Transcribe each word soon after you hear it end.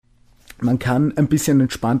man kann ein bisschen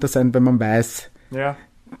entspannter sein, wenn man weiß,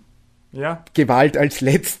 Gewalt als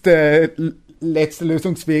letzter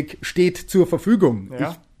Lösungsweg steht zur Verfügung.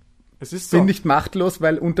 Ja. Es ist so. Bin nicht machtlos,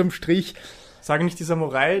 weil unterm Strich... Sage nicht die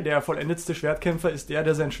Samurai, der vollendetste Schwertkämpfer ist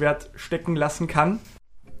der sein Schwert stecken lassen kann.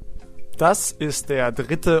 Das ist der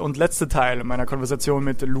dritte und letzte Teil meiner Konversation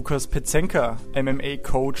mit Lukas Pezenka,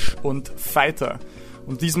 MMA-Coach und Fighter.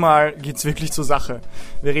 Und diesmal geht's wirklich zur Sache.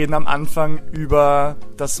 Wir reden am Anfang über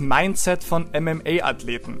das Mindset von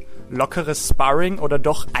MMA-Athleten. Lockeres Sparring oder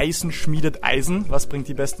doch Eisen schmiedet Eisen? Was bringt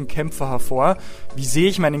die besten Kämpfer hervor? Wie sehe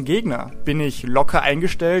ich meinen Gegner? Bin ich locker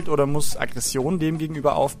eingestellt oder muss Aggression dem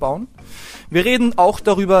gegenüber aufbauen? Wir reden auch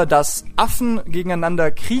darüber, dass Affen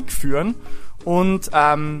gegeneinander Krieg führen und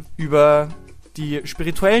über die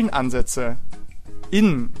spirituellen Ansätze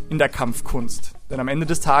in der Kampfkunst. Denn am Ende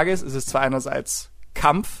des Tages ist es zwar einerseits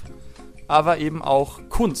Kampf, aber eben auch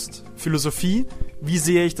Kunst, Philosophie. Wie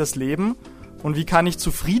sehe ich das Leben und wie kann ich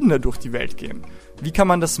zufriedener durch die Welt gehen? Wie kann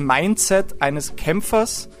man das Mindset eines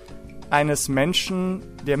Kämpfers, eines Menschen,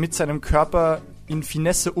 der mit seinem Körper in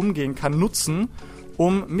Finesse umgehen kann, nutzen,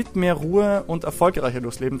 um mit mehr Ruhe und erfolgreicher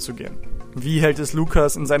durchs Leben zu gehen? Wie hält es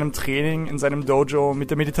Lukas in seinem Training, in seinem Dojo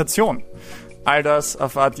mit der Meditation? All das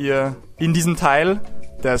erfahrt ihr in diesem Teil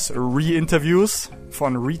des Re-Interviews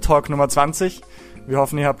von Retalk Nummer 20. Wir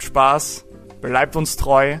hoffen, ihr habt Spaß, bleibt uns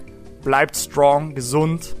treu, bleibt strong,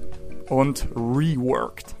 gesund und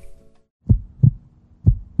reworked.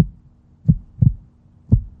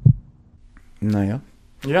 Naja,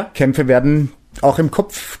 Ja, Kämpfe werden auch im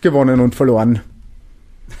Kopf gewonnen und verloren.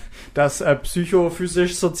 das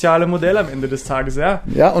psychophysisch-soziale Modell am Ende des Tages, ja.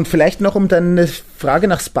 Ja, und vielleicht noch, um deine Frage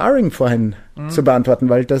nach Sparring vorhin zu beantworten,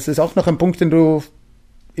 weil das ist auch noch ein Punkt, den du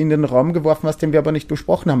in den Raum geworfen hast, den wir aber nicht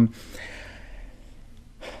besprochen haben.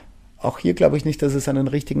 Auch hier glaube ich nicht, dass es einen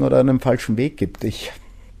richtigen oder einen falschen Weg gibt. Ich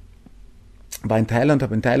war in Thailand,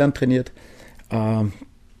 habe in Thailand trainiert.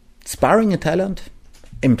 Sparring in Thailand,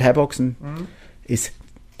 im Thai-Boxen, ist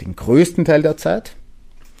den größten Teil der Zeit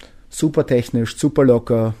super technisch, super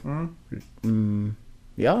locker.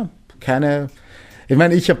 Ja, keine... Ich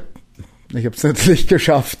meine, ich habe es natürlich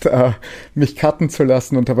geschafft, mich cutten zu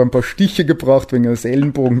lassen und habe ein paar Stiche gebraucht wegen eines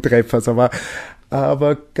Ellenbogentreffers,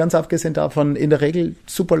 aber ganz abgesehen davon, in der Regel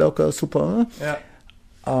super locker, super. Ja.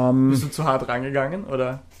 Bist du zu hart rangegangen,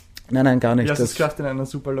 oder? Nein, gar nicht. Wie hast du es geschafft in einer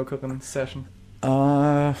super lockeren Session?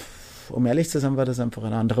 Um ehrlich zu sein, war das einfach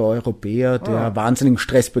ein anderer Europäer, der wahnsinnigen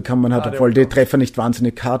Stress bekommen hat, obwohl die okay. Treffer nicht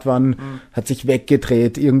wahnsinnig hart waren, hat sich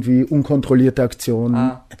weggedreht, irgendwie unkontrollierte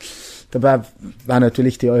Aktion. Dabei war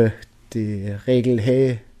natürlich die Regel,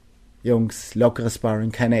 hey, Jungs, lockeres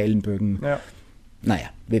Sparring, keine Ellenbögen. Ja. Naja,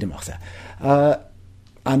 wie dem auch sei.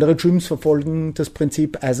 Andere Gyms verfolgen das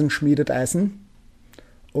Prinzip Eisen schmiedet Eisen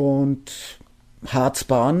und hart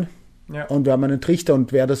sparen. Ja. Und wir haben einen Trichter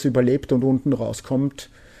und wer das überlebt und unten rauskommt,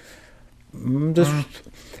 das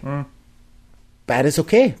beides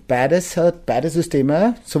okay. Beides hat beide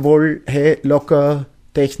Systeme, sowohl hey, locker,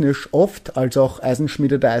 technisch oft, als auch Eisen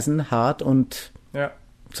schmiedet Eisen, hart und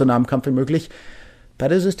so nah am Kampf wie möglich.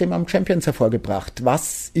 Beide Systeme haben Champions hervorgebracht.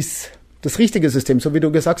 Was ist das richtige System? So wie du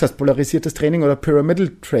gesagt hast, polarisiertes Training oder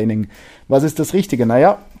Pyramidal Training. Was ist das Richtige?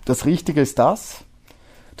 Naja, das Richtige ist das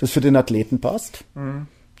für den Athleten passt,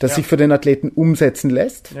 das sich für den Athleten umsetzen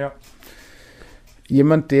lässt. Ja.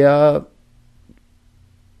 Jemand, der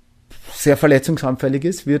sehr verletzungsanfällig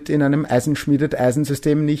ist, wird in einem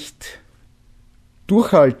Eisen-schmiedet-Eisen-System nicht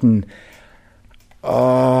durchhalten.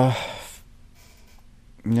 Ja.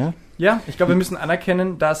 Ja, ich glaube, wir müssen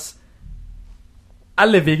anerkennen, dass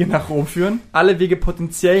alle Wege nach Rom führen, alle Wege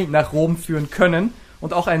potenziell nach Rom führen können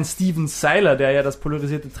und auch ein Steven Seiler, der ja das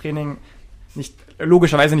polarisierte Training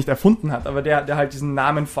logischerweise nicht erfunden hat, aber der halt diesen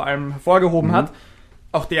Namen vor allem hervorgehoben hat,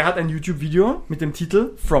 auch der hat ein YouTube-Video mit dem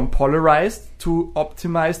Titel From Polarized to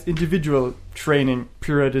Optimized Individual Training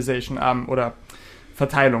Periodization oder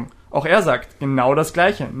Verteilung. Auch er sagt genau das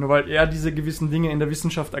Gleiche. Nur weil er diese gewissen Dinge in der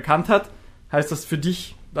Wissenschaft erkannt hat, heißt das für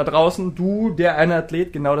dich da draußen, du, der eine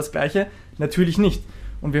Athlet, genau das Gleiche? Natürlich nicht.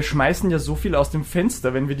 Und wir schmeißen ja so viel aus dem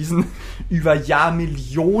Fenster, wenn wir diesen über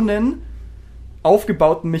Jahrmillionen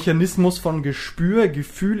aufgebauten Mechanismus von Gespür,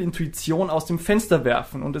 Gefühl, Intuition aus dem Fenster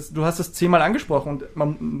werfen. Und du hast es 10-mal angesprochen und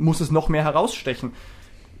man muss es noch mehr herausstechen.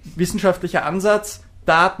 Wissenschaftlicher Ansatz,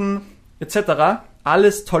 Daten etc.,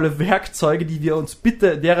 alles tolle Werkzeuge,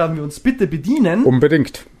 derer wir uns bitte bedienen.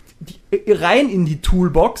 Unbedingt. Rein in die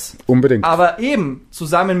Toolbox. Unbedingt. Aber eben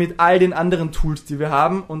zusammen mit all den anderen Tools, die wir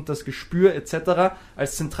haben und das Gespür etc.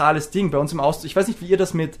 als zentrales Ding bei uns im Austausch. Ich weiß nicht, wie ihr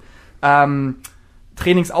das mit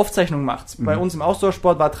Trainingsaufzeichnungen macht. Bei uns im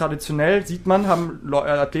Ausdauersport war traditionell, sieht man, haben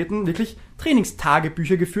Athleten wirklich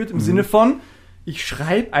Trainingstagebücher geführt im Sinne von, ich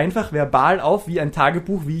schreibe einfach verbal auf, wie ein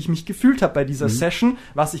Tagebuch, wie ich mich gefühlt habe bei dieser Session,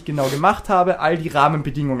 was ich genau gemacht habe, all die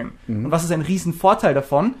Rahmenbedingungen. Und was ist ein Riesenvorteil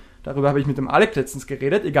davon? Darüber habe ich mit dem Alec letztens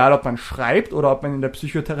geredet, egal ob man schreibt oder ob man in der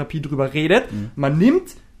Psychotherapie drüber redet. Man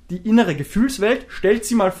nimmt die innere Gefühlswelt, stellt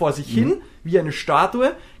sie mal vor sich hin, wie eine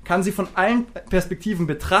Statue, kann sie von allen Perspektiven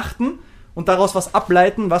betrachten und daraus was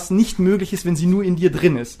ableiten, was nicht möglich ist, wenn sie nur in dir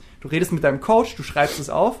drin ist. Du redest mit deinem Coach, du schreibst es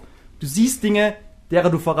auf, du siehst Dinge, derer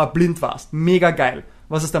du vorher blind warst. Mega geil.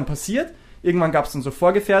 Was ist dann passiert? Irgendwann gab es dann so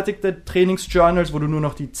vorgefertigte Trainingsjournals, wo du nur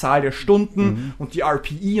noch die Zahl der Stunden und die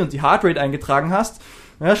RPE und die Heartrate eingetragen hast.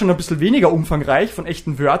 Ja, schon ein bisschen weniger umfangreich, von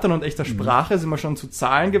echten Wörtern und echter Sprache sind wir schon zu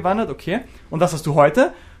Zahlen gewandert, okay. Und was hast du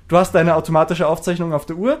heute? Du hast deine automatische Aufzeichnung auf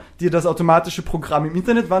der Uhr, dir das automatische Programm im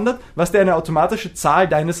Internet wandert, was dir eine automatische Zahl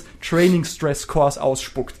deines Training Stress Scores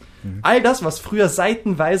ausspuckt. All das, was früher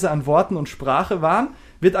seitenweise an Worten und Sprache waren,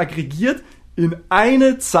 wird aggregiert in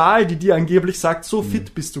eine Zahl, die dir angeblich sagt, so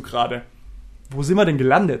fit bist du gerade. Wo sind wir denn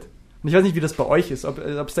gelandet? Und ich weiß nicht, wie das bei euch ist, ob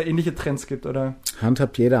es da ähnliche Trends gibt, oder?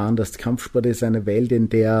 Handhabt jeder anders. Kampfsport ist eine Welt, in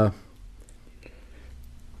der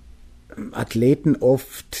Athleten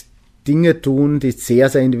oft Dinge tun, die sehr,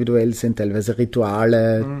 sehr individuell sind, teilweise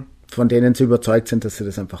Rituale, von denen sie überzeugt sind, dass sie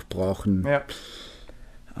das einfach brauchen. Ja.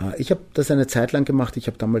 Ich habe das eine Zeit lang gemacht. Ich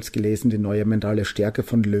habe damals gelesen, die neue mentale Stärke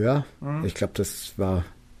von Löhr. Ich glaube, das war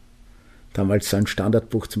damals so ein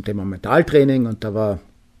Standardbuch zum Thema Mentaltraining und da war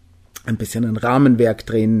ein bisschen ein Rahmenwerk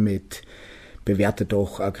drin mit bewerte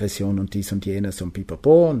doch Aggression und dies und jenes und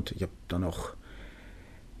pipapo und ich habe dann auch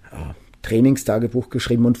Trainingstagebuch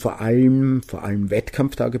geschrieben und vor allem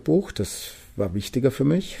Wettkampftagebuch, das war wichtiger für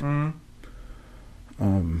mich.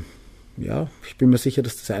 Ja, ich bin mir sicher,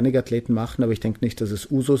 dass das einige Athleten machen, aber ich denke nicht, dass es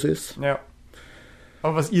Usus ist. Ja.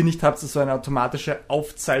 Aber was ihr nicht habt, ist so eine automatische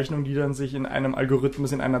Aufzeichnung, die dann sich in einem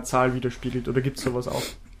Algorithmus, in einer Zahl widerspiegelt. Oder gibt es sowas auch?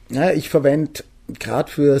 Ja, ich verwende,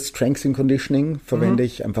 gerade für Strength and Conditioning, verwende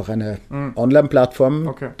ich einfach eine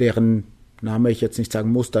Online-Plattform, deren Name ich jetzt nicht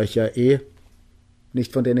sagen muss, da ich ja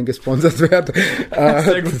nicht von denen gesponsert werde.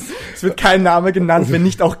 Sehr gut. Es wird kein Name genannt, wenn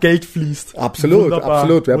nicht auch Geld fließt. Absolut, wunderbar,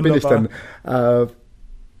 absolut. Wer bin ich dann?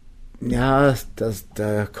 Ja,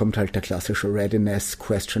 da kommt halt der klassische Readiness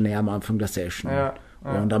Questionnaire am Anfang der Session. Ja.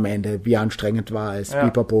 Und am Ende, wie anstrengend war es,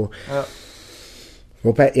 pipapo. Ja.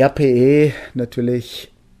 Wobei RPE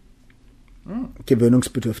natürlich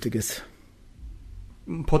gewöhnungsbedürftig ist.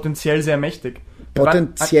 Potenziell sehr mächtig.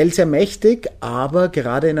 Sehr mächtig, aber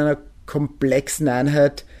gerade in einer komplexen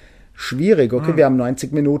Einheit schwierig. Okay, wir haben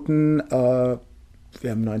 90 Minuten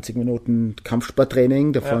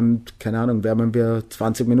Kampfsporttraining, davon, keine Ahnung, wärmen wir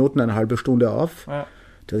 20 Minuten, eine halbe Stunde auf. Ja.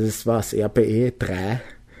 Das ist was, RPE 3.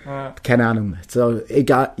 Ja. Keine Ahnung. So,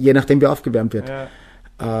 egal, je nachdem wie aufgewärmt wird.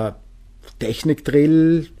 Ja.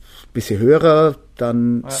 Technikdrill, bisschen höher,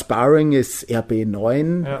 dann Sparring ist RPE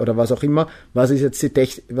 9 oder was auch immer. Was ist jetzt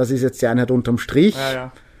die Einheit unterm Strich?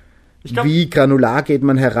 Ja. Wie granular geht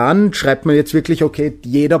man heran? Schreibt man jetzt wirklich, okay,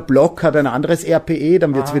 jeder Block hat ein anderes RPE,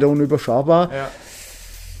 dann wird es wieder unüberschaubar.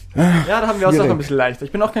 Ja, da haben wir auch ein bisschen leichter.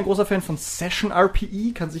 Ich bin auch kein großer Fan von Session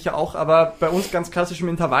RPE, kann sicher auch, aber bei uns ganz klassisch im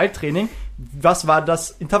Intervalltraining, was war das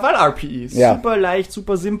Intervall-RPE? Super leicht,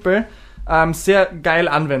 super simpel, sehr geil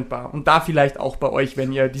anwendbar. Und da vielleicht auch bei euch,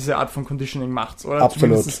 wenn ihr diese Art von Conditioning macht, oder?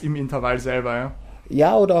 Absolut. Zumindest im Intervall selber,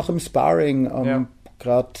 Ja, oder auch im Sparring.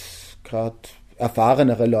 Gerade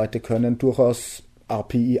erfahrenere Leute können durchaus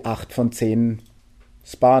RPE 8 von 10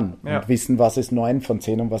 sparen und wissen, was ist 9 von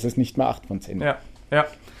 10 und was ist nicht mehr 8 von 10. Ja.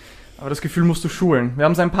 Aber das Gefühl musst du schulen. Wir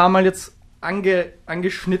haben es ein paar Mal jetzt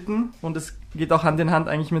angeschnitten und es geht auch Hand in Hand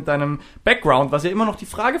eigentlich mit deinem Background, was ja immer noch die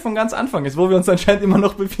Frage von ganz Anfang ist, wo wir uns anscheinend immer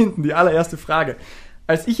noch befinden, die allererste Frage.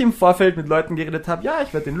 Als ich im Vorfeld mit Leuten geredet habe,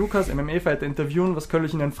 ich werde den Lukas, MMA-Fighter, interviewen, was könnte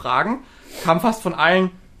ich ihn denn fragen, kam fast von allen,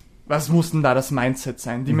 was muss denn da das Mindset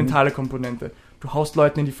sein, die mentale Komponente. Du haust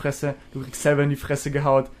Leuten in die Fresse, du kriegst selber in die Fresse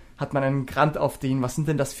gehaut, hat man einen Grant auf den, was sind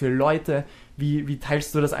denn das für Leute, wie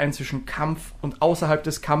teilst du das ein zwischen Kampf und außerhalb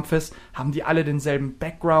des Kampfes, haben die alle denselben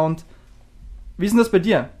Background? Wie ist denn das bei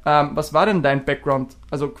dir? Was war denn dein Background,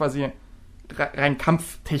 also quasi rein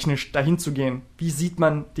kampftechnisch dahin zu gehen? Wie sieht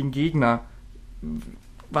man den Gegner?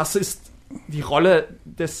 Was ist die Rolle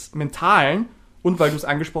des Mentalen? Und weil du es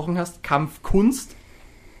angesprochen hast, Kampfkunst,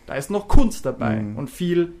 da ist noch Kunst dabei und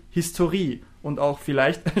viel Historie und auch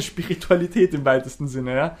vielleicht Spiritualität im weitesten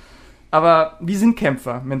Sinne, ja. Aber wie sind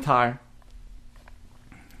Kämpfer mental?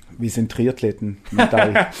 Wie sind Triathleten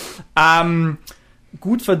mental?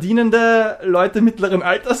 Gut verdienende Leute mittleren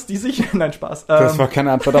Alters, die sich... Nein, Spaß. Das war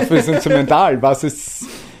keine Antwort auf, wie sind sie mental? Was ist...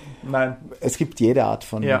 Nein. Es gibt jede Art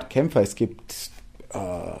von Kämpfer. Es gibt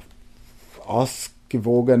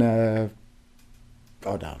ausgewogene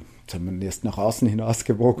oder zumindest nach außen hin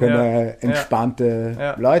ausgewogene,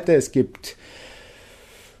 entspannte Leute. Es gibt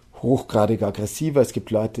hochgradig aggressive. Es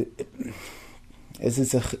gibt Leute... Es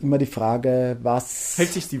ist auch immer die Frage, was...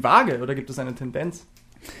 Hält sich die Waage oder gibt es eine Tendenz?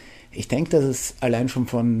 Ich denke, dass es allein schon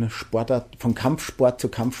von Kampfsport zu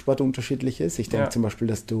Kampfsport unterschiedlich ist. Ich denke zum Beispiel,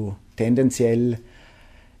 dass du tendenziell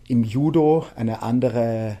im Judo ein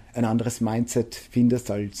anderes Mindset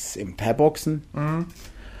findest als im Thai-Boxen.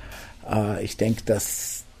 Ich denke,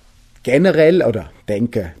 dass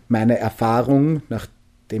meine Erfahrung,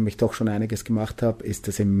 nachdem ich doch schon einiges gemacht habe, ist,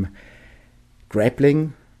 dass im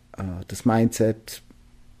Grappling das Mindset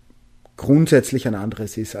grundsätzlich ein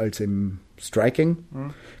anderes ist als im Striking.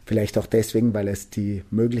 Vielleicht auch deswegen, weil es die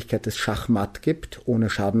Möglichkeit des Schachmatt gibt, ohne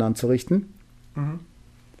Schaden anzurichten.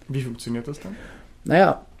 Wie funktioniert das dann?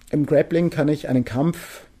 Naja, im Grappling kann ich einen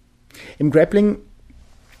Kampf... Im Grappling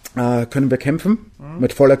können wir kämpfen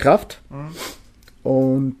mit voller Kraft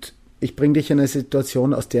und ich bringe dich in eine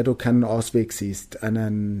Situation, aus der du keinen Ausweg siehst,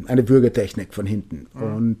 eine Würgetechnik von hinten.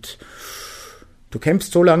 Und du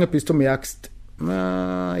kämpfst so lange, bis du merkst,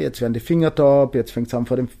 jetzt werden die Finger taub, jetzt fängt es an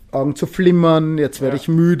vor den Augen zu flimmern, jetzt werde ich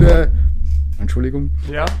müde. Entschuldigung.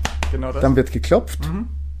 Ja, genau das. Dann wird geklopft.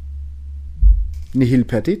 Nihil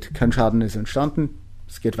perdit, kein Schaden ist entstanden,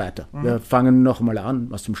 es geht weiter. Wir fangen noch einmal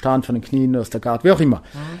an, aus dem Stand, von den Knien, aus der Guard, wie auch immer.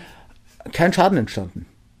 Kein Schaden entstanden.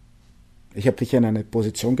 Ich habe dich in eine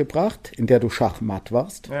Position gebracht, in der du schachmatt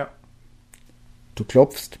warst. Ja. Du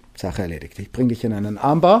klopfst, Sache erledigt. Ich bringe dich in einen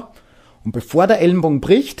Armbar und bevor der Ellenbogen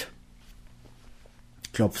bricht,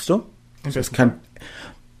 klopfst du.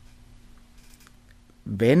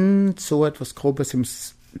 Wenn so etwas Grobes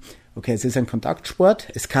es ist ein Kontaktsport,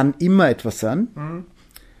 es kann immer etwas sein,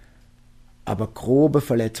 aber grobe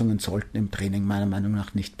Verletzungen sollten im Training meiner Meinung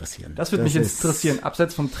nach nicht passieren. Das würde mich interessieren,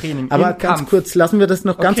 abseits vom Training. Aber ganz kurz, lassen wir das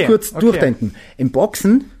noch ganz kurz durchdenken. Im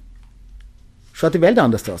Boxen schaut die Welt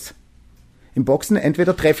anders aus. Im Boxen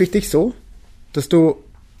entweder treffe ich dich so, dass du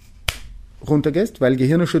runtergehst, weil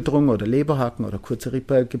Gehirnerschütterung oder Leberhaken oder kurze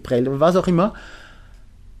Rippe geprellt oder was auch immer,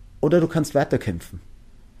 oder du kannst weiterkämpfen.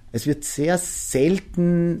 Es wird sehr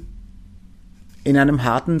selten in einem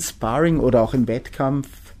harten Sparring oder auch im Wettkampf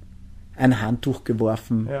ein Handtuch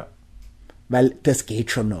geworfen, weil das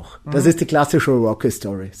geht schon noch. Das ist die klassische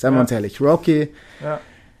Rocky-Story, seien wir uns ehrlich. Rocky,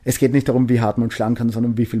 es geht nicht darum, wie hart man schlagen kann,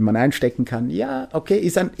 sondern wie viel man einstecken kann. Ja, okay,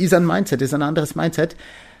 ist ein Mindset, ist ein anderes Mindset.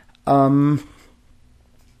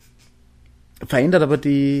 Verändert aber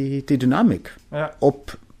die Dynamik. Ja.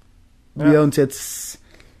 Ob wir uns jetzt,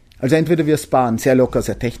 also entweder wir sparen sehr locker,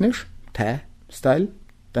 sehr technisch, Thai-Style,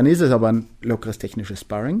 dann ist es aber ein lockeres technisches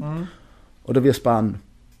Sparring, oder wir sparen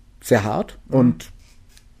sehr hart und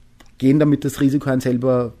gehen damit das Risiko ein,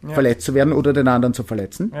 selber verletzt zu werden oder den anderen zu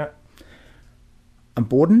verletzen. Ja. Am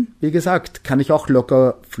Boden, wie gesagt, kann ich auch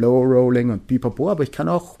locker Flow-Rolling und Pipapo, aber ich kann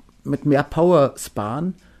auch mit mehr Power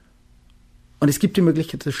sparen. Und es gibt die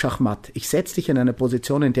Möglichkeit des Schachmatt. Ich setze dich in eine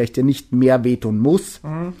Position, in der ich dir nicht mehr wehtun muss.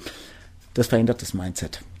 Das verändert das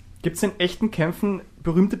Mindset. Gibt es in echten Kämpfen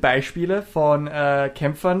berühmte Beispiele von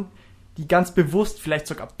Kämpfern, die ganz bewusst vielleicht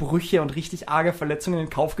sogar Brüche und richtig arge Verletzungen in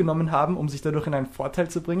Kauf genommen haben, um sich dadurch in einen Vorteil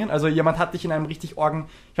zu bringen? Also jemand hat dich in einem richtig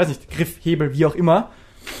Griff, Hebel, wie auch immer.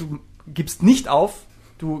 Du gibst nicht auf,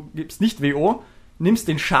 du gibst nicht WO, nimmst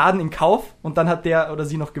den Schaden in Kauf und dann hat der oder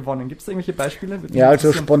sie noch gewonnen. Gibt es da irgendwelche Beispiele? Ja,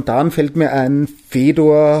 also spontan fällt mir ein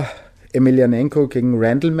Fedor Emelianenko gegen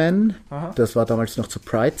Randleman. Aha. Das war damals noch zu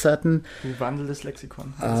Pride-Zeiten. Du wandelndes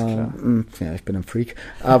Lexikon, alles klar. Ja, ich bin ein Freak.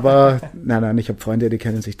 Aber nein, ich habe Freunde, die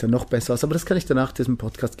kennen sich da noch besser aus. Aber das kann ich danach diesem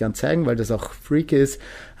Podcast gern zeigen, weil das auch Freak ist.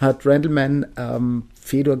 Hat Randleman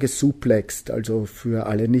Fedor gesuplext. Also für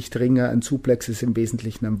alle Nicht-Ringer, ein Suplex ist im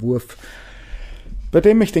Wesentlichen ein Wurf, bei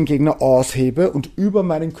dem ich den Gegner aushebe und über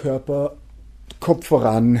meinen Körper Kopf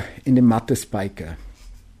voran in die Matte spike.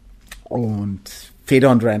 Und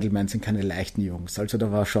Fedor und Randleman sind keine leichten Jungs. Also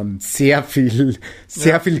da war schon sehr viel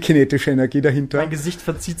kinetische Energie dahinter. Mein Gesicht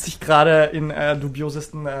verzieht sich gerade in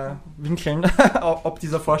dubiosesten Winkeln, ob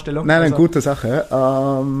dieser Vorstellung. Nein, eine gute Sache.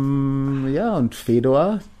 Und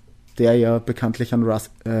Fedor, der ja bekanntlich ein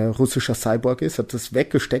russischer Cyborg ist, hat das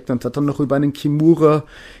weggesteckt und hat dann noch über einen Kimura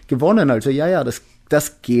gewonnen. Also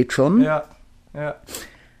das geht schon. Ja.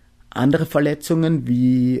 Andere Verletzungen,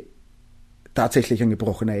 wie tatsächlich ein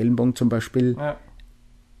gebrochener Ellenbogen zum Beispiel,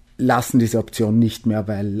 lassen diese Option nicht mehr,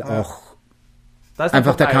 weil auch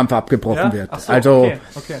einfach der Kampf abgebrochen wird. So, also,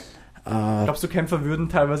 okay. Glaubst du, Kämpfer würden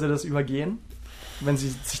teilweise das übergehen? Wenn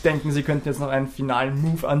sie sich denken, sie könnten jetzt noch einen finalen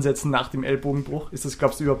Move ansetzen nach dem Ellbogenbruch? Ist das,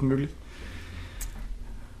 glaubst du, überhaupt möglich?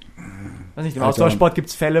 weiß nicht, im Ausdauersport gibt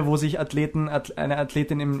es Fälle, wo sich eine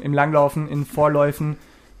Athletin im Langlaufen, in Vorläufen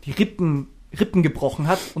die Rippen gebrochen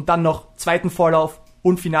hat und dann noch zweiten Vorlauf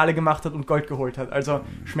und Finale gemacht hat und Gold geholt hat. Also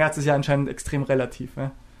Schmerz ist ja anscheinend extrem relativ.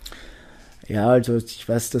 Ja, also ich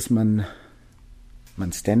weiß, dass mein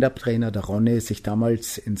Stand-Up-Trainer, der Ronny, sich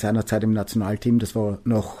damals in seiner Zeit im Nationalteam, das war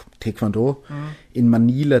noch Taekwondo, in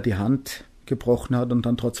Manila die Hand gebrochen hat und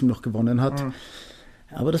dann trotzdem noch gewonnen hat.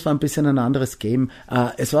 Aber das war ein bisschen ein anderes Game.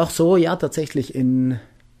 Es war auch so, ja, tatsächlich in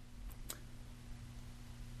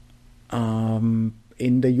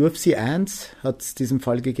der UFC 1 hat es diesen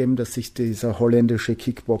Fall gegeben, dass sich dieser holländische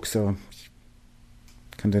Kickboxer, ich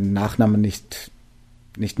kann den Nachnamen nicht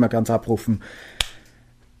mehr ganz abrufen,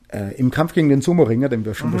 im Kampf gegen den Sumo-Ringer, den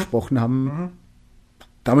wir schon besprochen haben,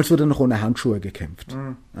 damals wurde noch ohne Handschuhe gekämpft.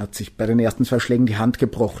 Er hat sich bei den ersten 2 Schlägen die Hand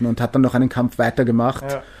gebrochen und hat dann noch einen Kampf weitergemacht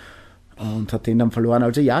und hat den dann verloren.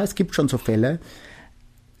 Also ja, es gibt schon so Fälle,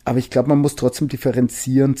 aber ich glaube, man muss trotzdem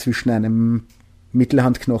differenzieren zwischen einem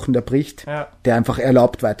Mittelhandknochen, der bricht, der einfach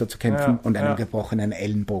erlaubt, weiter zu kämpfen, und einem gebrochenen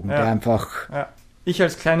Ellenbogen, der einfach... Ja. Ich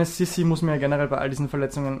als kleines Sissi muss mir generell bei all diesen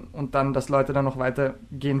Verletzungen und dann, dass Leute dann noch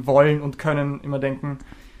weitergehen wollen und können, immer denken,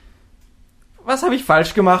 was habe ich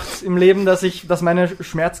falsch gemacht im Leben, dass meine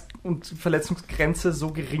Schmerz- und Verletzungsgrenze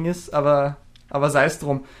so gering ist, aber sei es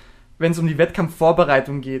drum. Wenn es um die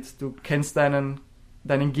Wettkampfvorbereitung geht, du kennst deinen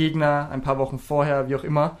Gegner ein paar Wochen vorher, wie auch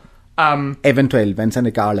immer. Eventuell, wenn es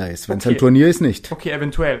eine Gala ist, wenn es ein Turnier ist, nicht. Okay,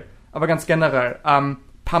 eventuell. Aber ganz generell,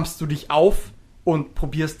 pumpst du dich auf und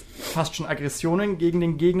probierst fast schon Aggressionen gegen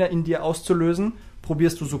den Gegner in dir auszulösen?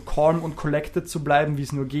 Probierst du so calm und collected zu bleiben, wie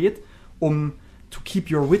es nur geht, um to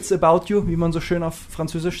keep your wits about you, wie man so schön auf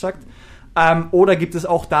Französisch sagt? Oder gibt es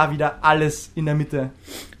auch da wieder alles in der Mitte?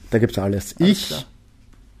 Da gibt es alles. Ich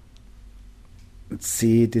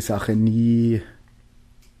sehe die Sache nie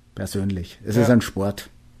persönlich. Es ist ein Sport.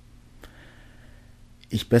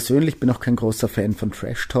 Ich persönlich bin auch kein großer Fan von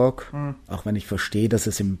Trash Talk, auch wenn ich verstehe, dass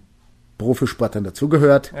es im Profisport dann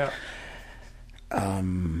dazugehört.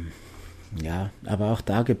 Ja, aber auch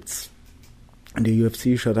da gibt es in der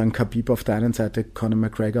UFC schon dann Khabib auf der einen Seite, Conor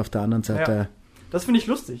McGregor auf der anderen Seite. Ja, das finde ich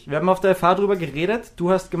lustig. Wir haben auf der FH drüber geredet.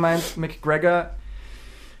 Du hast gemeint, McGregor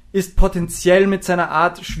ist potenziell mit seiner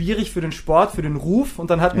Art schwierig für den Sport, für den Ruf. Und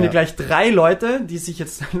dann hatten wir gleich 3 Leute, die sich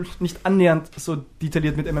jetzt nicht annähernd so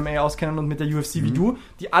detailliert mit MMA auskennen und mit der UFC wie du,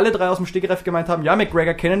 die alle 3 aus dem Stegreif gemeint haben, ja,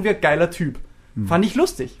 McGregor kennen wir, geiler Typ. Fand ich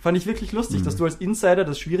wirklich lustig, dass du als Insider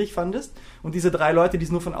das schwierig fandest und diese 3 Leute, die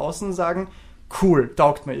es nur von außen sagen, cool,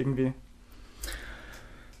 taugt mir irgendwie.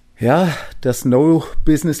 Ja, das No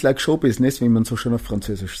Business like Show Business, wie man so schön auf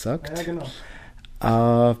Französisch sagt. Ja,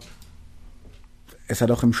 genau. Es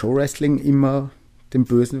hat auch im Showwrestling immer den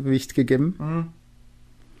Bösewicht gegeben.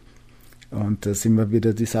 Und da sind wir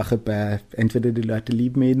wieder die Sache bei, entweder die Leute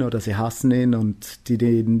lieben ihn oder sie hassen ihn und die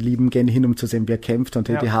ihn lieben, gehen hin, um zu sehen, wie er kämpft, und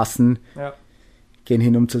die hassen, gehen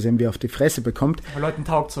hin, um zu sehen, wie er auf die Fresse bekommt. Aber Leuten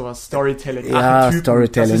taugt sowas, Storytelling. Ja,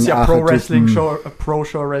 Storytelling. Das ist ja Pro-Wrestling,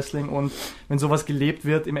 Pro-Show-Wrestling, und wenn sowas gelebt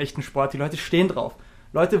wird im echten Sport, die Leute stehen drauf.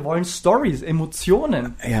 Leute wollen Stories,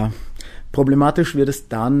 Emotionen. Ja, problematisch wird es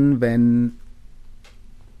dann, wenn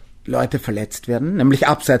Leute verletzt werden, nämlich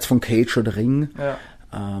abseits von Cage oder Ring.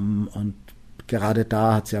 Und gerade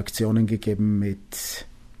da hat es ja Aktionen gegeben,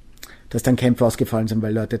 dass dann Kämpfe ausgefallen sind,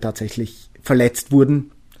 weil Leute tatsächlich verletzt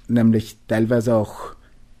wurden, nämlich teilweise auch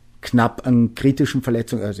knapp an kritischen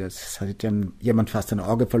Verletzungen. Also es hat jemand fast ein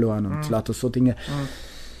Auge verloren und lauter so Dinge.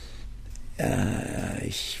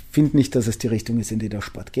 Ich finde nicht, dass es die Richtung ist, in die der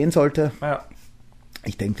Sport gehen sollte.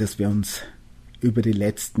 Ich denke, dass wir uns über die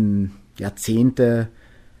letzten Jahrzehnte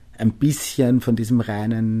ein bisschen von diesem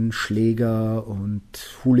reinen Schläger- und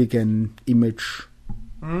Hooligan-Image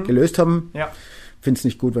gelöst haben. Finde es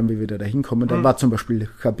nicht gut, wenn wir wieder dahin kommen. Dann war zum Beispiel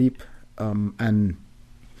Khabib ein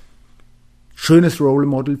schönes Role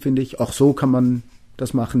Model, finde ich. Auch so kann man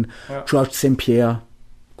das machen. Georges St. Pierre,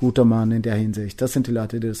 guter Mann in der Hinsicht. Das sind die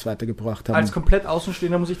Leute, die das weitergebracht haben. Als komplett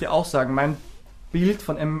Außenstehender muss ich dir auch sagen, mein Bild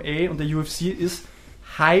von MMA und der UFC ist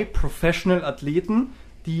High-Professional-Athleten,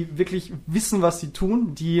 die wirklich wissen, was sie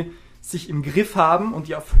tun, die sich im Griff haben und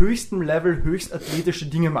die auf höchstem Level höchst athletische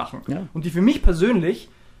Dinge machen. Und die für mich persönlich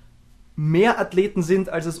mehr Athleten sind,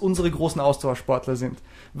 als es unsere großen Ausdauersportler sind.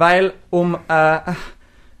 Weil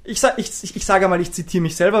ich sage mal, ich zitiere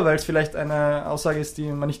mich selber, weil es vielleicht eine Aussage ist,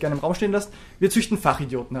 die man nicht gerne im Raum stehen lässt. Wir züchten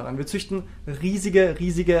Fachidioten heran. Wir züchten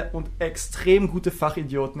riesige und extrem gute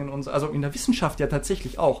Fachidioten in uns. Also in der Wissenschaft ja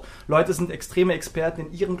tatsächlich auch. Leute sind extreme Experten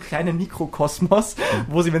in ihrem kleinen Mikrokosmos,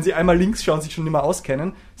 wo sie, wenn sie einmal links schauen, sich schon immer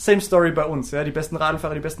auskennen. Same Story bei uns. Ja? Die besten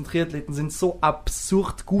Radlfahrer, die besten Triathleten sind so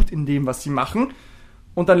absurd gut in dem, was sie machen.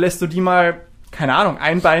 Und dann lässt du die mal keine Ahnung,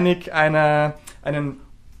 einbeinig einen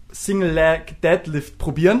Single-Leg-Deadlift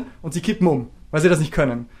probieren und sie kippen um, weil sie das nicht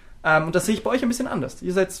können. Und das sehe ich bei euch ein bisschen anders.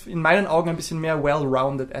 Ihr seid in meinen Augen ein bisschen mehr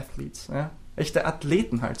well-rounded Athletes. Ja? Echte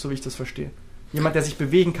Athleten halt, so wie ich das verstehe. Jemand, der sich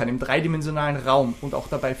bewegen kann im dreidimensionalen Raum und auch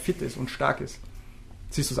dabei fit ist und stark ist.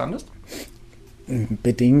 Siehst du es anders?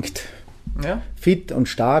 Bedingt. Ja? Fit und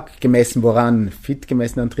stark gemessen woran? Fit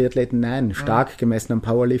gemessen an Triathleten? Nein. Stark gemessen an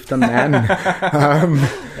Powerliftern? Nein.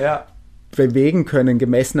 Ja. Bewegen können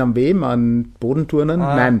gemessen an wem? An Bodenturnern?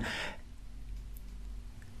 Nein.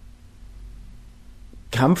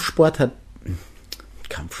 Kampfsport,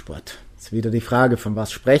 ist wieder die Frage, von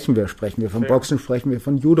was sprechen wir? Sprechen wir von Boxen, sprechen wir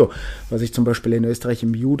von Judo? Was ich zum Beispiel in Österreich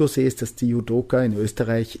im Judo sehe, ist, dass die Judoka in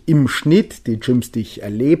Österreich im Schnitt, die Gyms, die ich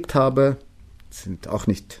erlebt habe, sind auch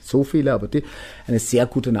nicht so viele, aber die eine sehr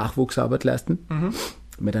gute Nachwuchsarbeit leisten,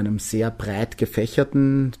 mit einem sehr breit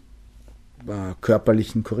gefächerten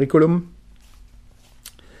körperlichen Curriculum.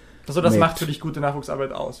 Also das macht für dich gute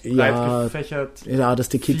Nachwuchsarbeit aus. Breit gefächert, ja, dass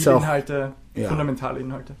die Kids viele auch Inhalte, fundamentale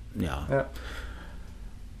Inhalte. Ja.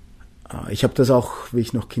 Ich habe das auch, wie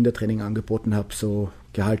ich noch Kindertraining angeboten habe, so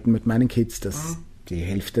gehalten mit meinen Kids, dass die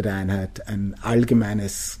Hälfte der Einheit ein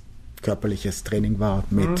allgemeines körperliches Training war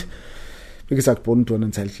mit, wie gesagt,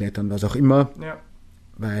 Bodenturnen, Seilklettern, was auch immer. Ja.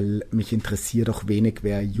 Weil mich interessiert auch wenig,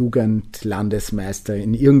 wer Jugendlandesmeister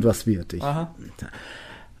in irgendwas wird.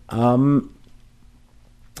 Aber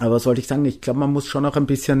was wollte ich sagen? Ich glaube, man muss schon auch ein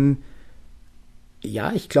bisschen,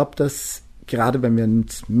 ich glaube, dass gerade wenn wir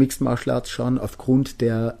ins Mixed Martial Arts schauen, aufgrund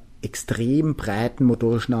der extrem breiten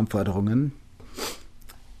motorischen Anforderungen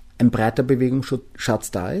ein breiter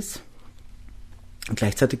Bewegungsschatz da ist. Und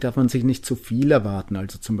gleichzeitig darf man sich nicht zu viel erwarten.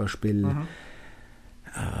 Also zum Beispiel,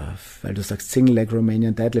 weil du sagst Single Leg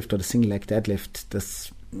Romanian Deadlift oder Single Leg Deadlift,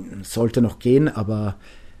 das sollte noch gehen, aber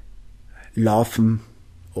Laufen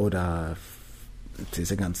oder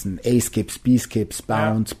diese ganzen A-Skips, B-Skips,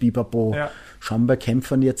 Bounce, Bipapo, schauen bei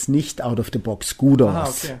Kämpfern jetzt nicht out of the box gut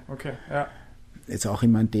aus. Okay, ja. Ist auch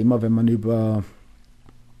immer ein Thema, wenn man über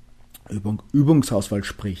Übungsauswahl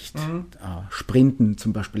spricht. Sprinten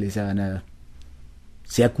zum Beispiel ist ja eine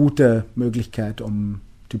sehr gute Möglichkeit, um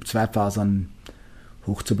Typ-2-Fasern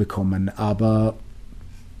hochzubekommen. Aber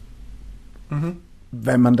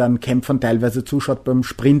wenn man dann Kämpfern teilweise zuschaut beim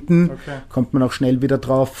Sprinten, kommt man auch schnell wieder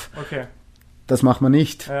drauf, das macht man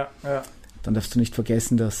nicht. Dann darfst du nicht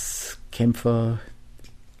vergessen, dass Kämpfer,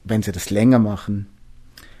 wenn sie das länger machen,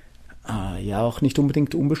 auch nicht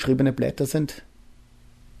unbedingt unbeschriebene Blätter sind.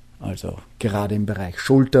 Also gerade im Bereich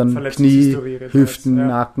Schultern, Knie, Hüften,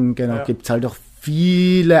 Nacken, gibt es halt auch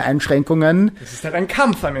viele Einschränkungen. Das ist halt ein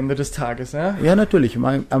Kampf am Ende des Tages, ja? Ja, natürlich.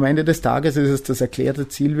 Am Ende des Tages ist es das erklärte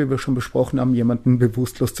Ziel, wie wir schon besprochen haben, jemanden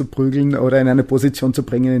bewusstlos zu prügeln oder in eine Position zu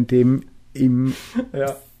bringen, in dem ihm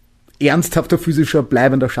ernsthafter physischer,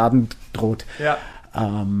 bleibender Schaden droht. Ja.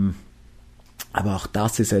 Aber auch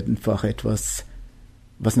das ist einfach etwas,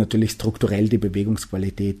 was natürlich strukturell die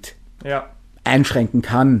Bewegungsqualität einschränken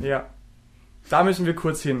kann. Ja, da müssen wir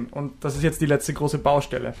kurz hin. Und das ist jetzt die letzte große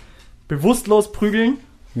Baustelle. Bewusstlos prügeln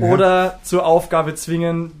oder zur Aufgabe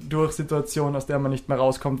zwingen durch Situationen, aus der man nicht mehr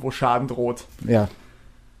rauskommt, wo Schaden droht. Ja.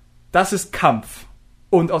 Das ist Kampf.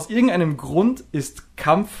 Und aus irgendeinem Grund ist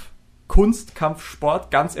Kampfkunst,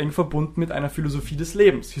 Kampfsport ganz eng verbunden mit einer Philosophie des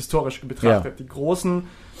Lebens, historisch betrachtet. Die großen,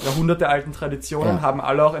 jahrhundertealten Traditionen haben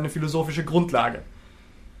alle auch eine philosophische Grundlage.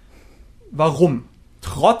 Warum?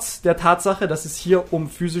 Trotz der Tatsache, dass es hier um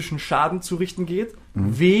physischen Schaden zurichten geht,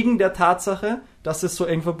 wegen der Tatsache, dass es so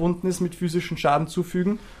eng verbunden ist mit physischen Schaden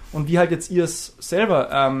zufügen und wie halt jetzt ihr es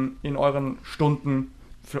selber in euren Stunden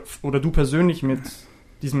oder du persönlich mit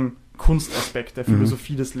diesem Kunstaspekt der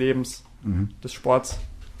Philosophie des Lebens, des Sports.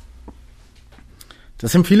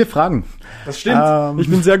 Das sind viele Fragen. Das stimmt. Ich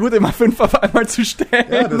bin sehr gut, immer 5 auf einmal zu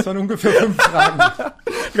stellen. Ja, das waren ungefähr 5 Fragen.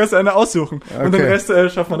 Du kannst eine aussuchen. Okay. Und den Rest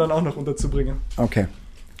schaffen wir dann auch noch unterzubringen. Okay.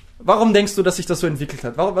 Warum denkst du, dass sich das so entwickelt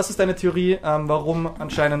hat? Was ist deine Theorie, warum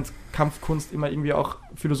anscheinend Kampfkunst immer irgendwie auch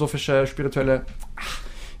philosophische, spirituelle,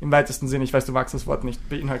 im weitesten Sinne, ich weiß, du magst das Wort nicht,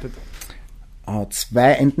 beinhaltet?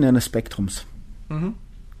 2 Enden eines Spektrums.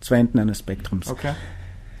 2 Enden eines Spektrums. Okay.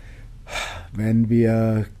 Wenn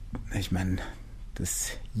wir, ich meine,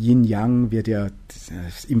 das Yin-Yang wird ja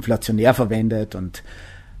inflationär verwendet,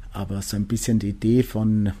 aber so ein bisschen die Idee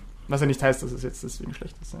von... Was ja nicht heißt, dass es jetzt deswegen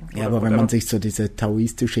schlecht ist. Ja, aber wenn man sich so diese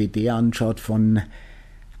taoistische Idee anschaut von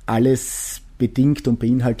alles bedingt und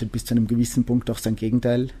beinhaltet bis zu einem gewissen Punkt auch sein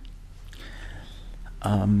Gegenteil,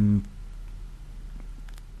 dann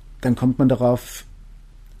kommt man darauf,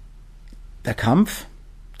 der Kampf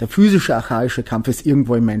der physische archaische Kampf ist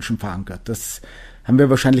irgendwo im Menschen verankert. Das haben wir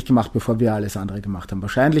wahrscheinlich gemacht, bevor wir alles andere gemacht haben.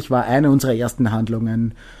 Wahrscheinlich war eine unserer ersten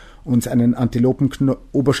Handlungen, uns einen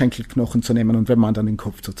Antilopen-Oberschenkelknochen zu nehmen und dem anderen den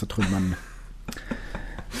Kopf zu zertrümmern.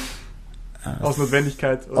 Aus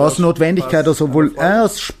Notwendigkeit? Oder aus Notwendigkeit, Spaß, also wohl,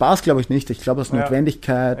 aus Spaß glaube ich nicht. Ich glaube aus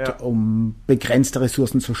Notwendigkeit, um begrenzte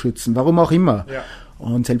Ressourcen zu schützen. Warum auch immer. Ja.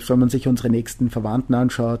 Und selbst wenn man sich unsere nächsten Verwandten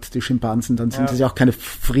anschaut, die Schimpansen, dann sind das ja auch keine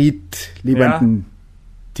friedliebenden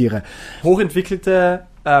Tiere. Hochentwickelte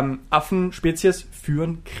Affenspezies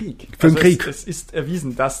führen Krieg. Krieg. Es ist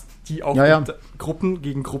erwiesen, dass die auch mit Gruppen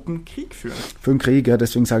gegen Gruppen Krieg führen. Für den Krieg, ja,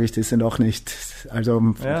 deswegen sage ich, das sind auch nicht,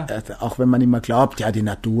 also auch wenn man immer glaubt, ja, die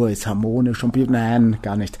Natur ist harmonisch und nein,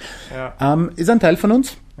 gar nicht. Ja. Ist ein Teil von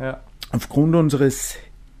uns. Ja. Aufgrund unseres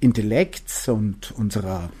Intellekts und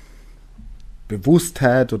unserer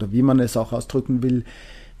Bewusstheit oder wie man es auch ausdrücken will,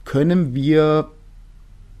 können wir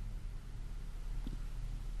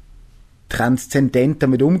transzendent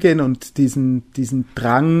damit umgehen und diesen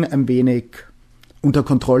Drang ein wenig unter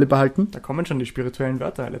Kontrolle behalten. Da kommen schon die spirituellen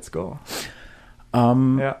Wörter, let's go.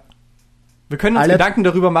 Wir können uns Gedanken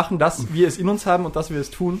darüber machen, dass wir es in uns haben und dass wir es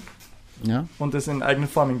tun und es in eigene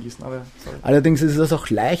Formen gießen. Aber, allerdings ist es auch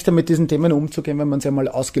leichter, mit diesen Themen umzugehen, wenn man es ja mal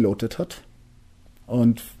ausgelotet hat.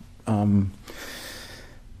 Und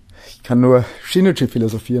ich kann nur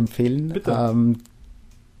Shinichi-Philosophie empfehlen. Bitte.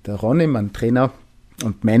 Der Ronny, mein Trainer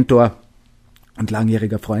und Mentor und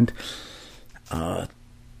langjähriger Freund, der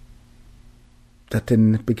hat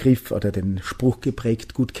den Begriff oder den Spruch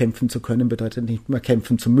geprägt, gut kämpfen zu können, bedeutet nicht mehr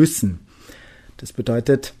kämpfen zu müssen. Das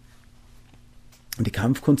bedeutet, die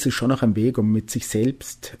Kampfkunst ist schon auch ein Weg, um mit sich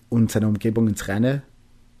selbst und seiner Umgebung ins Reine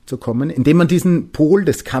zu kommen, indem man diesen Pol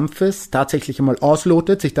des Kampfes tatsächlich einmal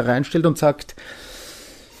auslotet, sich da reinstellt und sagt,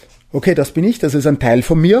 okay, das bin ich, das ist ein Teil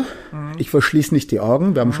von mir. Mhm. Ich verschließe nicht die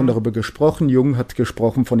Augen. Wir haben schon darüber gesprochen. Jung hat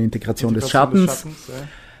gesprochen von Integration des Schattens.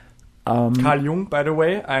 Carl Jung, by the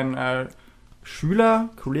way, ein Schüler,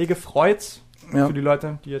 Kollege Freuds, für die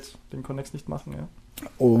Leute, die jetzt den Konnex nicht machen. Ja.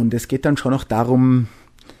 Und es geht dann schon auch darum,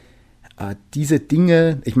 diese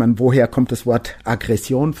Dinge, ich meine, woher kommt das Wort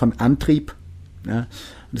Aggression von Antrieb? Ja?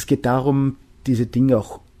 Und es geht darum, diese Dinge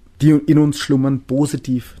auch, die in uns schlummern,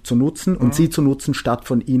 positiv zu nutzen und sie zu nutzen, statt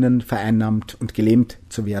von ihnen vereinnahmt und gelähmt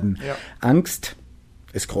zu werden. Ja. Angst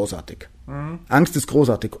ist großartig. Angst ist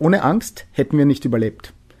großartig. Ohne Angst hätten wir nicht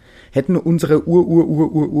überlebt. Hätten unsere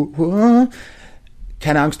Ur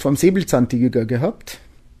keine Angst vor dem Säbelzahntiger gehabt,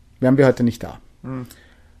 wären wir heute nicht da.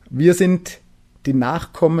 Wir sind die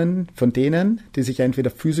Nachkommen von denen, die sich entweder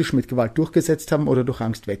physisch mit Gewalt durchgesetzt haben oder durch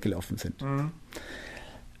Angst weggelaufen sind.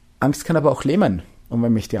 Angst kann aber auch lähmen. Und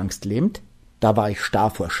wenn mich die Angst lähmt, da war ich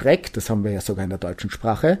starr vor Schreck, das haben wir ja sogar in der deutschen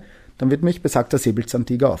Sprache, dann wird mich besagter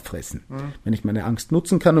Säbelzahntiger auffressen. Wenn ich meine Angst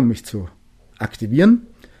nutzen kann, um mich zu aktivieren,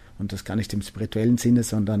 und das gar nicht im spirituellen Sinne,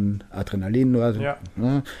 sondern Adrenalin,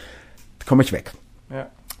 komme ich weg. Ja.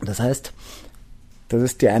 Das heißt, das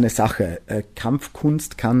ist die eine Sache.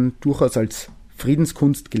 Kampfkunst kann durchaus als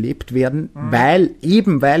Friedenskunst gelebt werden, weil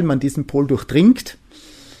man diesen Pol durchdringt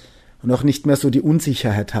und auch nicht mehr so die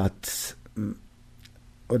Unsicherheit hat,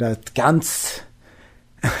 oder das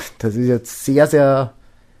ist jetzt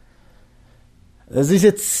das ist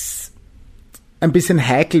jetzt ein bisschen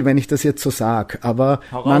heikel, wenn ich das jetzt so sage, aber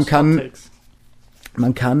man kann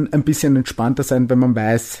ein bisschen entspannter sein, wenn man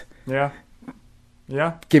weiß,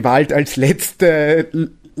 Gewalt als letzter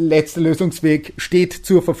Lösungsweg steht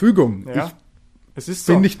zur Verfügung. Ja. Ich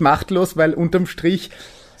bin nicht machtlos, weil unterm Strich...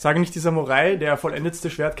 Sage nicht die Samurai, der vollendetste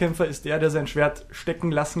Schwertkämpfer ist der sein Schwert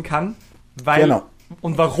stecken lassen kann, weil... Genau.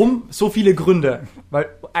 Und warum? So viele Gründe. Weil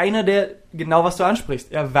einer, der, genau was du ansprichst,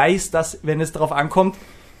 er weiß, dass, wenn es darauf ankommt,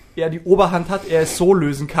 er die Oberhand hat, er es so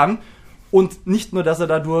lösen kann. Und nicht nur, dass er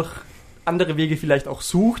dadurch andere Wege vielleicht auch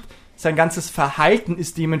sucht, sein ganzes Verhalten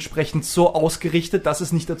ist dementsprechend so ausgerichtet, dass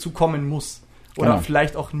es nicht dazu kommen muss. Oder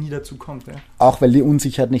vielleicht auch nie dazu kommt. Ja. Auch weil die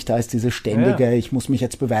Unsicherheit nicht da ist, diese ständige, ich muss mich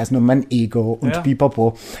jetzt beweisen und mein Ego und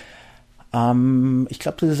pipapo. Ich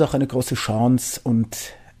glaube, das ist auch eine große Chance und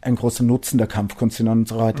ein großer Nutzen der Kampfkunst in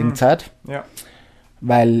unserer heutigen Zeit. Ja.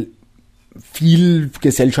 Weil viel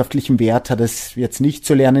gesellschaftlichen Wert hat es jetzt nicht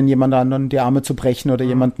zu lernen, jemand anderen die Arme zu brechen oder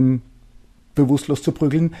jemanden bewusstlos zu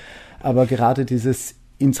prügeln. Aber gerade dieses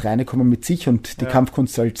ins Reine kommen mit sich und die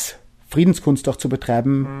Kampfkunst als Friedenskunst auch zu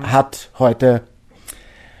betreiben, hat heute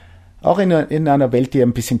auch in einer Welt, die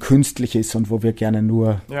ein bisschen künstlich ist und wo wir gerne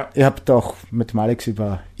nur, ihr habt auch mit Alex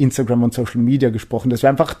über Instagram und Social Media gesprochen, dass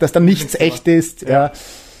da nichts echt ist. Ja.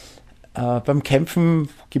 Beim Kämpfen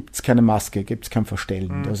gibt es keine Maske, gibt es kein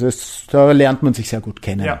Verstellen. Da lernt man sich sehr gut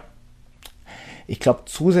kennen. Ja. Ich glaube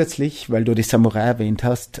zusätzlich, weil du die Samurai erwähnt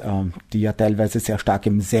hast, die ja teilweise sehr stark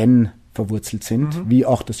im Zen verwurzelt sind, wie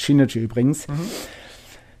auch das Shinaji übrigens.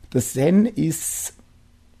 Das Zen ist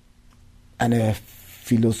eine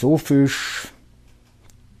philosophisch,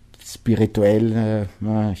 spirituelle,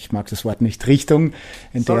 ich mag das Wort nicht, Richtung,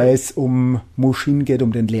 in der es um Mushin geht,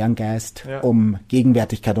 um den leeren Geist, um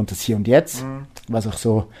Gegenwärtigkeit und das Hier und Jetzt, was auch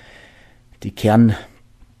so die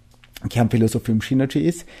Kernphilosophie im Shinaji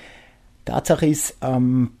ist. Tatsache ist,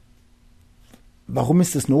 warum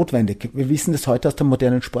ist das notwendig? Wir wissen das heute aus der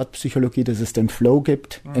modernen Sportpsychologie, dass es den Flow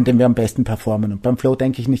gibt, in dem wir am besten performen. Und beim Flow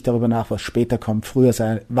denke ich nicht darüber nach, was später kommt, früher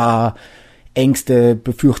war, Ängste,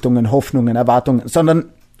 Befürchtungen, Hoffnungen, Erwartungen, sondern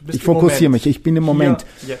ich fokussiere mich, ich bin im Moment.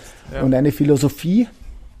 Hier, jetzt, ja. Und eine Philosophie,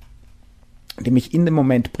 die mich in den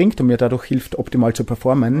Moment bringt und mir dadurch hilft, optimal zu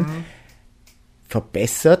performen,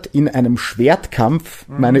 verbessert in einem Schwertkampf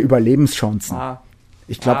meine Überlebenschancen.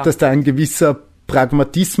 Ich glaube, dass da ein gewisser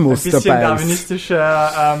Pragmatismus dabei ist. Ein bisschen darwinistische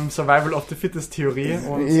Survival of the Fittest Theorie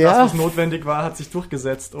und das, was notwendig war, hat sich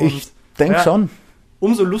durchgesetzt. Und ich denke schon.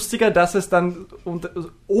 Umso lustiger, dass es dann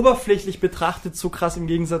oberflächlich betrachtet so krass im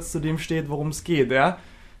Gegensatz zu dem steht, worum es geht. Ja?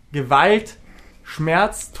 Gewalt,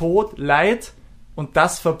 Schmerz, Tod, Leid und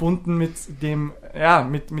das verbunden mit dem,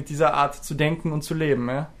 mit dieser Art zu denken und zu leben.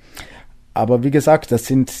 Ja? Aber wie gesagt, das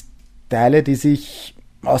sind Teile, die sich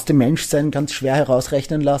aus dem Menschsein ganz schwer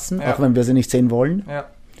herausrechnen lassen, auch wenn wir sie nicht sehen wollen.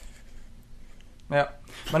 Ja.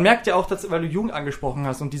 Man merkt ja auch, dass, weil du Jung angesprochen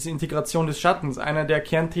hast und diese Integration des Schattens, einer der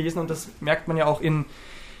Kernthesen, und das merkt man ja auch in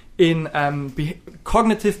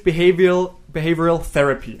Cognitive Behavioral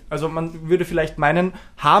Therapy. Also man würde vielleicht meinen,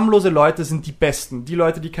 harmlose Leute sind die Besten. Die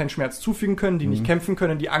Leute, die keinen Schmerz zufügen können, die nicht kämpfen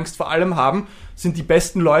können, die Angst vor allem haben, sind die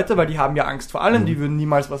besten Leute, weil die haben ja Angst vor allem, die würden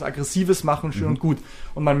niemals was Aggressives machen, schön und gut.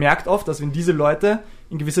 Und man merkt oft, dass wenn diese Leute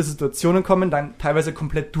in gewisse Situationen kommen, dann teilweise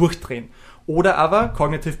komplett durchdrehen. Oder aber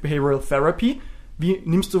Cognitive Behavioral Therapy, wie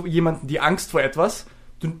nimmst du jemanden die Angst vor etwas,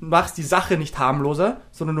 du machst die Sache nicht harmloser,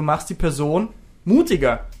 sondern du machst die Person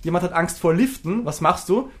mutiger. Jemand hat Angst vor Liften, was machst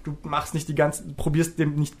du? Du machst nicht probierst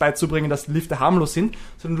dem nicht beizubringen, dass Lifte harmlos sind,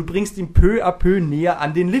 sondern du bringst ihn peu à peu näher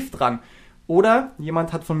an den Lift ran. Oder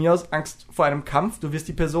jemand hat von mir aus Angst vor einem Kampf, du wirst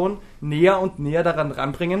die Person näher und näher daran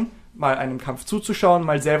ranbringen, mal einem Kampf zuzuschauen,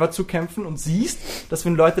 mal selber zu kämpfen und siehst, dass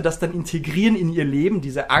wenn Leute das dann integrieren in ihr Leben,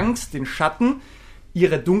 diese Angst, den Schatten,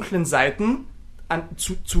 ihre dunklen Seiten,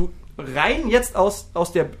 rein jetzt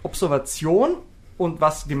aus der Observation und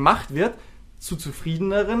was gemacht wird, zu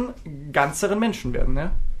zufriedeneren, ganzeren Menschen werden.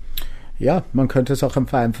 Ne? Ja, man könnte es auch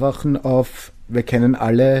vereinfachen auf, wir kennen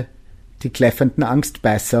alle die kläffenden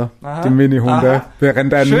Angstbeißer, die Mini-Hunde.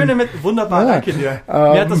 Wunderbar, danke dir.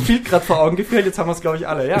 Mir hat das Bild gerade vor Augen gefehlt, jetzt haben wir es, glaube ich,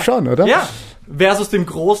 alle. Ja. Schon, oder? Ja, versus dem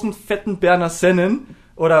großen, fetten Berner Sennen.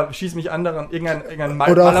 Oder schieß mich anderen, irgendein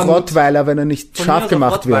Oder auch Rottweiler, wenn er nicht scharf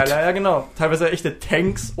gemacht wird. Ja, genau. Teilweise echte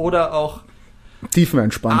Tanks oder auch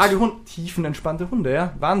tiefenentspannte Hunde,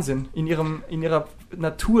 ja. Wahnsinn. In ihrer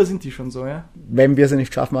Natur sind die schon so, ja. Wenn wir sie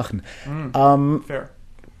nicht scharf machen. Fair.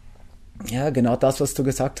 Ja, genau das, was du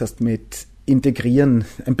gesagt hast mit Integrieren.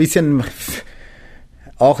 Ein bisschen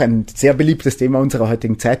auch ein sehr beliebtes Thema unserer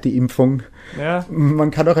heutigen Zeit, die Impfung. Ja.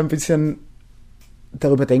 Man kann auch ein bisschen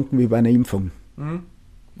darüber denken wie bei einer Impfung.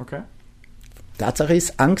 Okay. Tatsache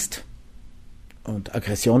ist, Angst und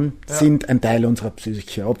Aggression sind ein Teil unserer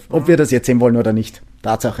Psyche. Ob wir das jetzt sehen wollen oder nicht.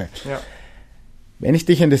 Tatsache. Ja. Wenn ich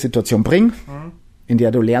dich in die Situation bringe, in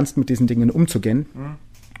der du lernst, mit diesen Dingen umzugehen,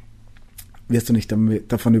 wirst du nicht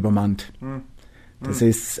davon übermannt. Das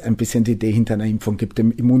ist ein bisschen die Idee hinter einer Impfung. Gibt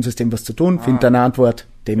dem Immunsystem was zu tun, findet eine Antwort,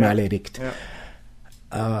 Thema erledigt.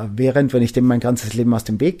 Ja. Während, wenn ich dem mein ganzes Leben aus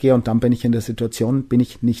dem Weg gehe und dann bin ich in der Situation, bin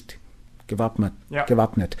ich nicht gewappnet. Ja.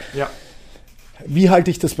 Wie halte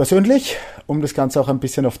ich das persönlich, um das Ganze auch ein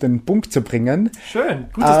bisschen auf den Punkt zu bringen? Schön,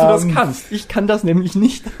 gut, dass du das kannst. Ich kann das nämlich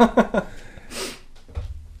nicht.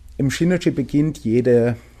 Im Shinaji beginnt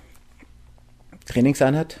jede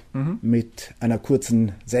Trainingseinheit mit einer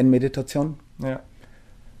kurzen Zen-Meditation. Ja.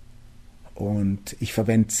 Und ich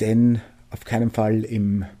verwende Zen auf keinen Fall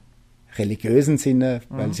im religiösen Sinne,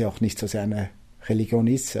 weil es ja auch nicht so sehr eine Religion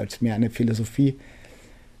ist, als mehr eine Philosophie.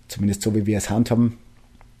 Zumindest so, wie wir es handhaben.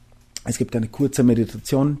 Es gibt eine kurze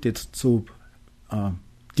Meditation, die dazu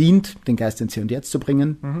dient, den Geist ins Hier und Jetzt zu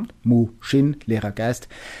bringen. Mu Shin, leerer Geist.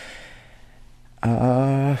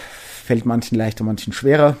 Fällt manchen leichter, manchen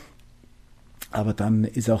schwerer. Aber dann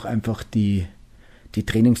ist auch einfach die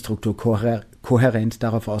Trainingsstruktur kohärent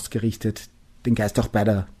darauf ausgerichtet, den Geist auch bei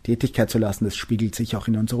der Tätigkeit zu lassen. Das spiegelt sich auch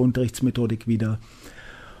in unserer Unterrichtsmethodik wider.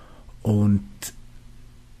 Und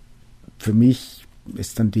für mich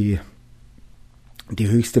ist dann die die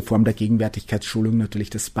höchste Form der Gegenwärtigkeitsschulung natürlich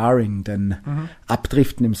das Sparring, denn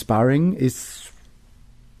Abdriften im Sparring ist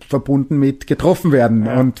verbunden mit getroffen werden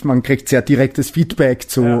und man kriegt sehr direktes Feedback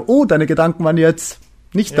zu, oh, deine Gedanken waren jetzt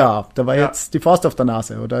nicht da war jetzt die Faust auf der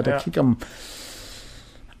Nase oder der Kick im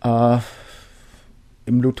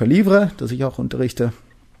Luther Livre, das ich auch unterrichte,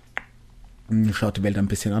 schaut die Welt ein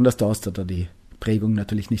bisschen anders aus, da die Prägung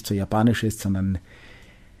natürlich nicht so japanisch ist, sondern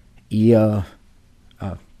eher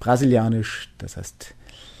brasilianisch, das heißt,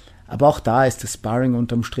 aber auch da ist das Sparring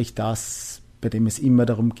unterm Strich das, bei dem es immer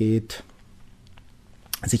darum geht,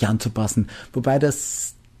 sich anzupassen, wobei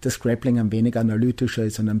das Grappling ein wenig analytischer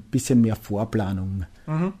ist und ein bisschen mehr Vorplanung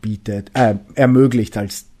ermöglicht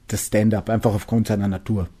als das Stand-up, einfach aufgrund seiner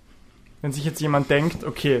Natur. Wenn sich jetzt jemand denkt,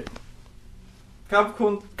 okay,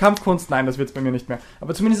 Kampfkunst, nein, das wird es bei mir nicht mehr.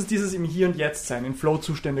 Aber zumindest dieses im Hier und Jetzt sein, in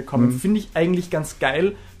Flow-Zustände kommen, finde ich eigentlich ganz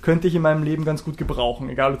geil, könnte ich in meinem Leben ganz gut gebrauchen,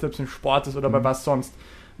 egal ob es im Sport ist oder bei was sonst.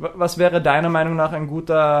 Was wäre deiner Meinung nach eine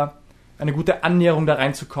gute Annäherung da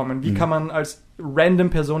reinzukommen? Wie kann man als random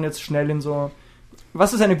Person jetzt schnell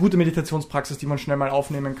was ist eine gute Meditationspraxis, die man schnell mal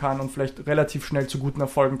aufnehmen kann und vielleicht relativ schnell zu guten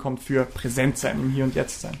Erfolgen kommt für Präsentsein, im Hier und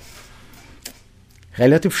Jetzt sein?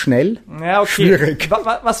 Relativ schnell? Ja, okay. Schwierig.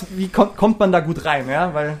 Wie kommt man da gut rein?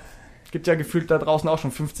 Ja, weil es gibt ja gefühlt da draußen auch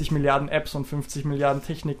schon 50 Milliarden Apps und 50 Milliarden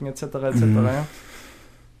Techniken etc. Ja.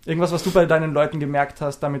 Irgendwas, was du bei deinen Leuten gemerkt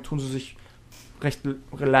hast, damit tun sie sich recht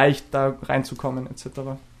leicht da reinzukommen etc.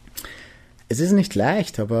 Es ist nicht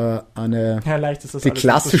leicht, aber leicht ist das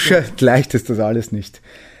alles leicht ist das alles nicht.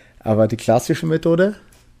 Aber die klassische Methode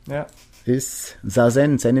ist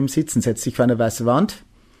Zazen, Zen im Sitzen. Setz dich vor eine weiße Wand,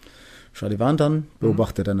 schau die Wand an,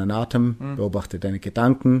 beobachte deinen Atem, beobachte deine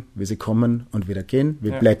Gedanken, wie sie kommen und wieder gehen.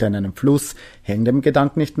 Wie Blätter in einem Fluss, häng dem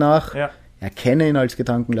Gedanken nicht nach, erkenne ihn als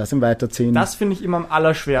Gedanken, lass ihn weiterziehen. Das finde ich immer am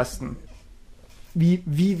allerschwersten.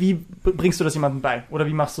 Wie bringst du das jemandem bei? Oder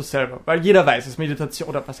wie machst du es selber? Weil jeder weiß es, Meditation,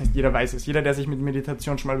 oder was heißt jeder weiß es? Jeder, der sich mit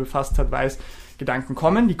Meditation schon mal befasst hat, weiß, Gedanken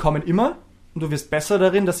kommen, die kommen immer und du wirst besser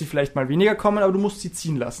darin, dass sie vielleicht mal weniger kommen, aber du musst sie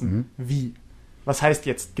ziehen lassen. Wie? Was heißt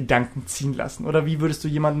jetzt Gedanken ziehen lassen? Oder wie würdest du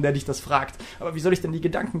jemanden, der dich das fragt, aber wie soll ich denn die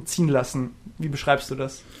Gedanken ziehen lassen? Wie beschreibst du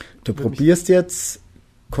das? Du probierst jetzt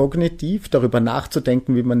kognitiv darüber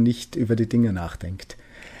nachzudenken, wie man nicht über die Dinge nachdenkt.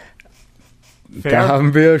 Fair. Da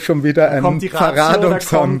haben wir schon wieder einen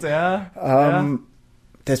Verratungsson.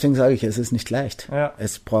 Deswegen sage ich, es ist nicht leicht. Ja.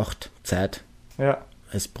 Es braucht Zeit. Ja.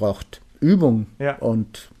 Es braucht Übung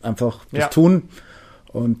und einfach das Tun.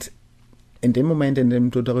 Und in dem Moment, in dem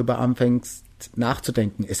du darüber anfängst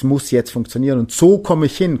nachzudenken, es muss jetzt funktionieren und so komme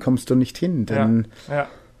ich hin, kommst du nicht hin. Denn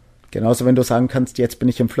genauso, wenn du sagen kannst, jetzt bin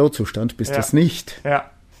ich im Flow-Zustand, bist du es nicht. Ja.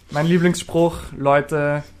 Mein Lieblingsspruch,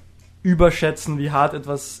 Leute überschätzen, wie hart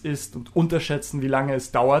etwas ist und unterschätzen, wie lange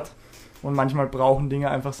es dauert. Und manchmal brauchen Dinge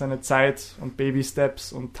einfach seine Zeit und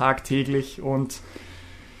Baby-Steps und tagtäglich und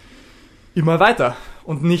immer weiter.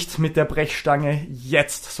 Und nicht mit der Brechstange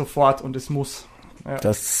jetzt sofort und es muss. Ja.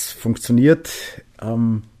 Das funktioniert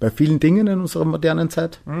bei vielen Dingen in unserer modernen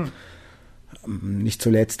Zeit. Nicht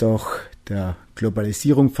zuletzt auch der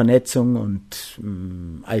Globalisierung, Vernetzung und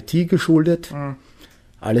IT geschuldet.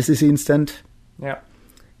 Alles ist instant. Ja.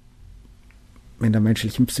 In der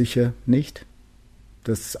menschlichen Psyche nicht.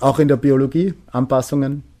 Das auch in der Biologie.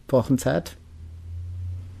 Anpassungen brauchen Zeit.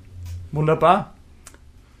 Wunderbar.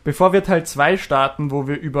 Bevor wir Teil 2 starten, wo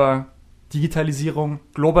wir über Digitalisierung,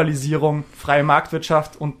 Globalisierung, freie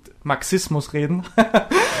Marktwirtschaft und Marxismus reden,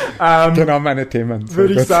 genau meine Themen.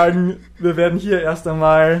 Würde ich sagen, wir werden hier erst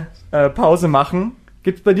einmal Pause machen.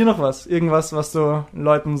 Gibt es bei dir noch was? Irgendwas, was du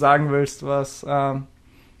Leuten sagen willst,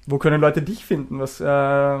 wo können Leute dich finden?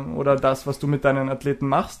 Oder das, was du mit deinen Athleten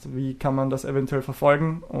machst? Wie kann man das eventuell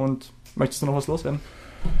verfolgen? Und möchtest du noch was loswerden?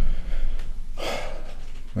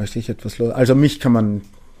 Möchte ich etwas loswerden? Also mich kann man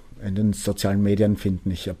in den sozialen Medien finden.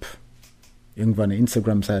 Ich habe irgendwo eine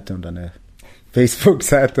Instagram-Seite und eine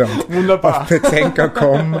Facebook-Seite. Und wunderbar. Auf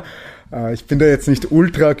Petzenka.com. Ich bin da jetzt nicht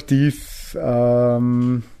ultra aktiv.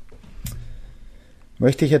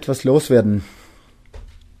 Möchte ich etwas loswerden?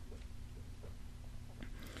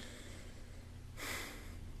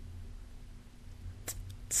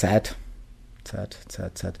 Zeit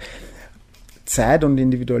und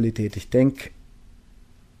Individualität. Ich denke,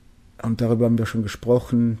 und darüber haben wir schon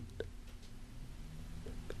gesprochen,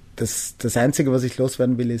 das Einzige, was ich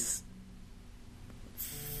loswerden will, ist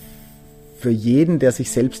für jeden, der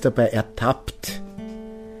sich selbst dabei ertappt,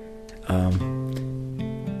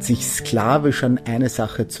 sich sklavisch an eine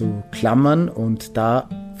Sache zu klammern und da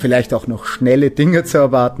vielleicht auch noch schnelle Dinge zu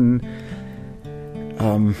erwarten,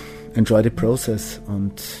 enjoy the process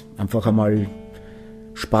und einfach einmal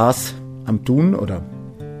Spaß am Tun oder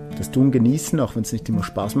das Tun genießen, auch wenn es nicht immer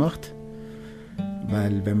Spaß macht.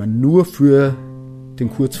 Weil wenn man nur für den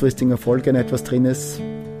kurzfristigen Erfolg in etwas drin ist,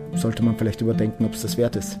 sollte man vielleicht überdenken, ob es das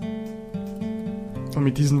wert ist. Und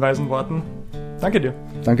mit diesen weisen Worten, danke dir.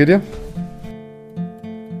 Danke dir.